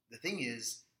just, the thing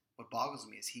is, what boggles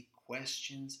me is he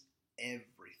questions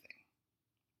everything.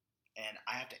 And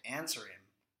I have to answer him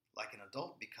like an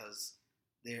adult because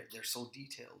they're so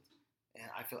detailed. And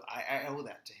I feel I owe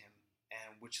that to him,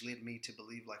 and which led me to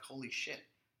believe, like, holy shit,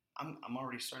 I'm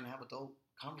already starting to have adult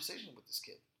conversation with this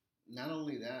kid. Not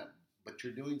only that, but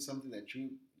you're doing something that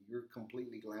you're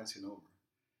completely glancing over.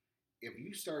 if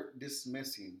you start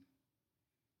dismissing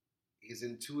his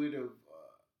intuitive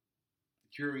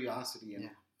curiosity and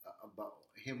about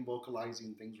him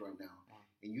vocalizing things right now,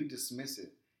 and you dismiss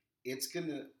it,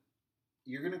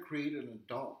 you're gonna create an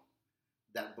adult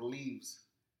that believes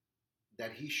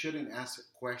that he shouldn't ask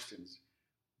questions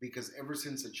because ever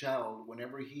since a child,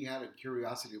 whenever he had a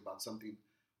curiosity about something,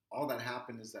 all that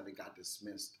happened is that it got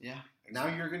dismissed. Yeah.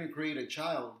 Exactly. Now you're going to create a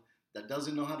child that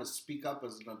doesn't know how to speak up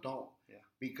as an adult. Yeah.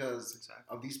 Because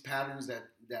of these patterns that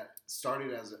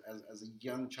started as a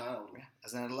young child. Yeah.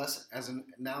 As an adolescent.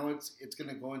 Now it's going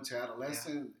to go into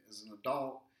adolescent. Yeah. As an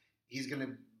adult, he's going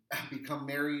to become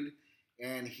married,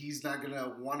 and he's not going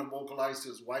to want to vocalize to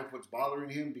his wife what's bothering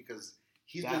him because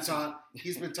he's been taught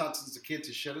since a kid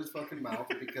to shut his fucking mouth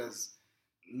because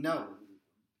no,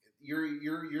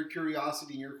 your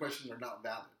curiosity and your questions are not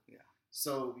valid. Yeah.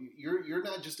 So you're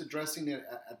not just addressing it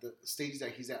at the stage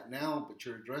that he's at now, but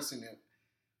you're addressing it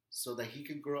so that he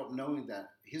can grow up knowing that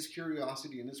his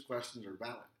curiosity and his questions are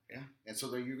valid. Yeah. And so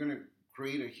that you're going to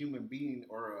create a human being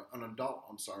or an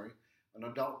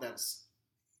adult that's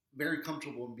very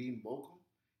comfortable in being vocal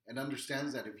and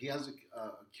understands that if he has a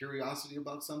curiosity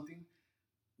about something,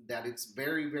 that it's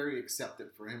very, very accepted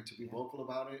for him to be vocal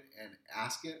about it and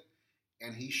ask it,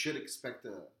 and he should expect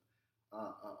a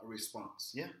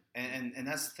response. Yeah, and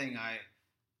that's the thing. I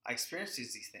experience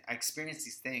these things. I experience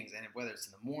these things, and whether it's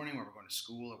in the morning or we're going to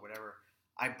school or whatever,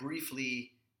 I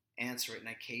briefly answer it and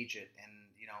I cage it, and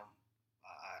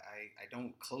I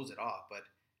don't close it off, but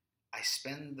I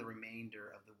spend the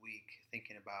remainder of the week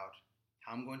thinking about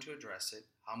how I'm going to address it,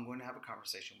 how I'm going to have a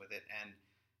conversation with it, and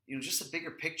just a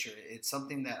bigger picture. It's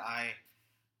something that I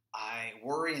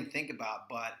worry and think about,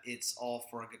 but it's all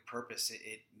for a good purpose.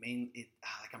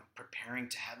 Like I'm preparing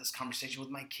to have this conversation with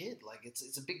my kid. Like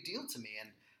it's a big deal to me, and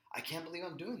I can't believe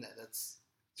I'm doing that. It's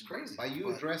crazy. By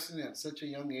you addressing it at such a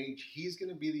young age, he's going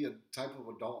to be the type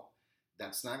of adult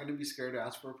that's not going to be scared to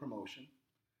ask for a promotion.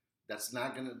 That's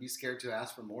not going to be scared to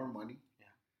ask for more money. Yeah.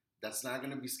 That's not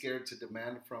going to be scared to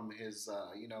demand from his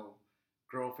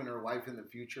girlfriend or wife in the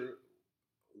future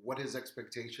what his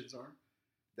expectations are.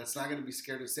 That's not going to be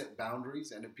scared to set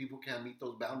boundaries, and if people can't meet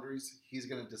those boundaries, he's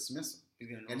going to dismiss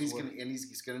them. He's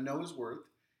going to know his worth.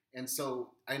 And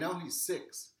so I know he's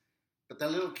 6, but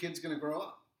that little kid's going to grow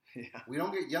up. Yeah. We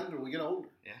don't get younger; we get older.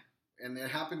 Yeah. And it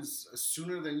happens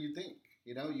sooner than you think.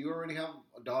 You already have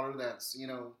a daughter that's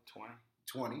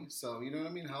 20. So you know what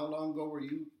I mean. How long ago were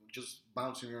you just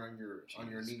bouncing on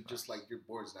your knee, just like your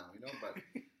boys now? But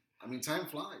I mean, time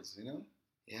flies.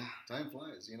 Yeah. Time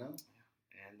flies. And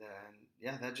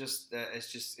that just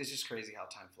it's just crazy how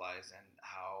time flies and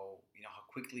how how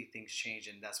quickly things change,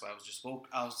 and that's why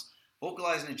I was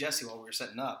vocalizing to Jesse while we were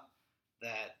setting up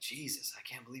that Jesus, I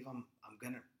can't believe I'm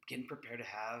getting prepared to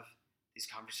have these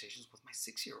conversations with my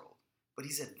 6-year-old, but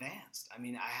he's advanced. I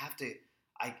mean,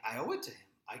 I owe it to him.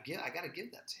 I got to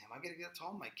give that to him. I got to give that to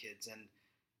all my kids, and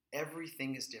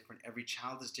everything is different. Every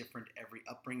child is different. Every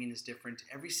upbringing is different.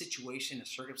 Every situation and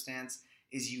circumstance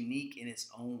is unique in its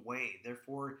own way.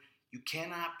 Therefore, you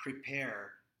cannot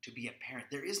prepare to be a parent.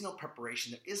 There is no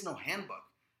preparation. There is no handbook.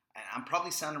 And I'm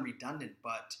probably sounding redundant,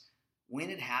 but when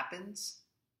it happens,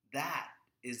 that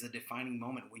is the defining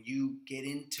moment. When you get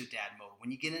into dad mode,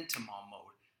 when you get into mom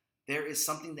mode, there is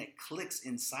something that clicks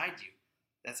inside you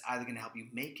that's either going to help you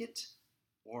make it,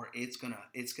 or it's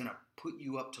gonna put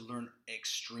you up to learn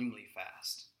extremely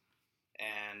fast.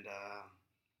 And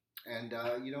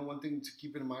one thing to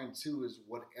keep in mind too is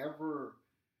whatever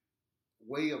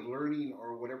way of learning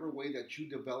or whatever way that you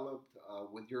developed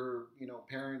with your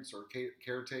parents or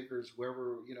caretakers,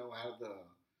 whoever had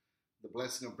the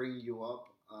blessing of bringing you up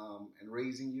and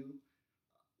raising you,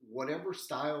 whatever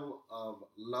style of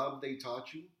love they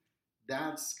taught you,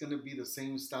 that's going to be the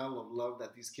same style of love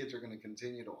that these kids are going to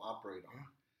continue to operate on.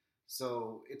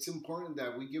 So it's important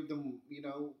that we give them,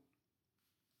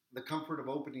 the comfort of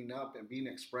opening up and being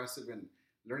expressive and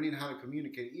learning how to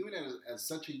communicate, even at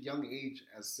such a young age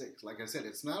as 6. Like I said,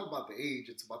 it's not about the age,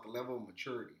 it's about the level of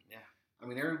maturity. Yeah. I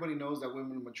mean, everybody knows that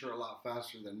women mature a lot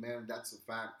faster than men. That's a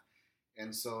fact.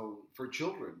 And so for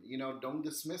children, don't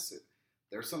dismiss it.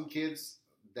 There's some kids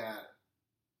that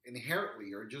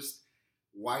inherently are just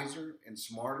wiser and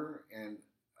smarter and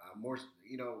more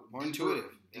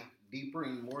intuitive, deeper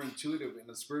and more intuitive in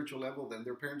a spiritual level than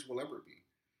their parents will ever be.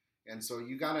 And so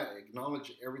you got to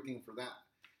acknowledge everything for that.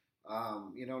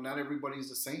 Not everybody's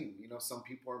the same. Some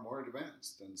people are more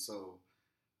advanced. And so,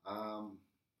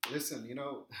 listen,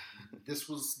 this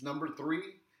was number 3.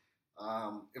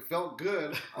 It felt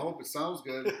good. I hope it sounds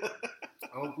good.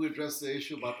 I hope we addressed the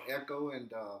issue about the echo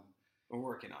and We're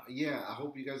working on it. Yeah, I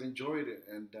hope you guys enjoyed it.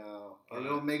 And our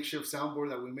little makeshift soundboard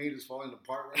that we made is falling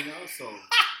apart right now. So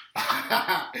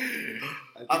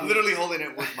I'm literally holding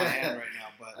it with my hand right now.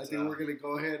 But I think we're going to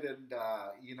go ahead and,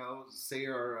 say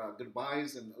our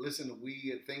goodbyes. And listen,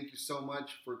 we thank you so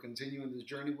much for continuing this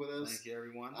journey with us. Thank you,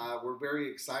 everyone. We're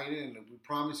very excited, and we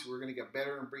promise you we're going to get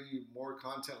better and bring you more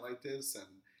content like this. And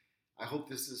I hope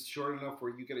this is short enough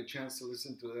where you get a chance to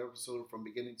listen to the episode from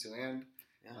beginning to end.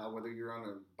 Yeah. Whether you're on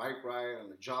a bike ride,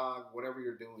 on a jog, whatever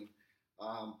you're doing.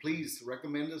 Please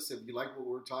recommend us if you like what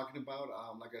we're talking about.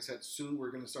 Like I said, soon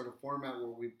we're going to start a format where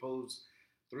we pose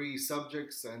 3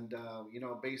 subjects, and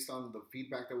based on the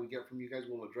feedback that we get from you guys,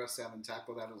 we'll address that and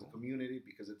tackle that as a community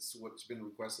because it's what's been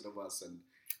requested of us, and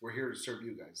we're here to serve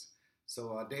you guys.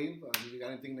 So, Dave, you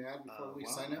got anything to add before we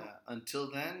sign out? Until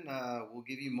then, we'll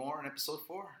give you more in episode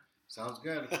 4. Sounds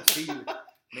good. We'll see you.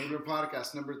 Neighbor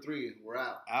Podcast number 3. We're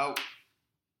out. Out.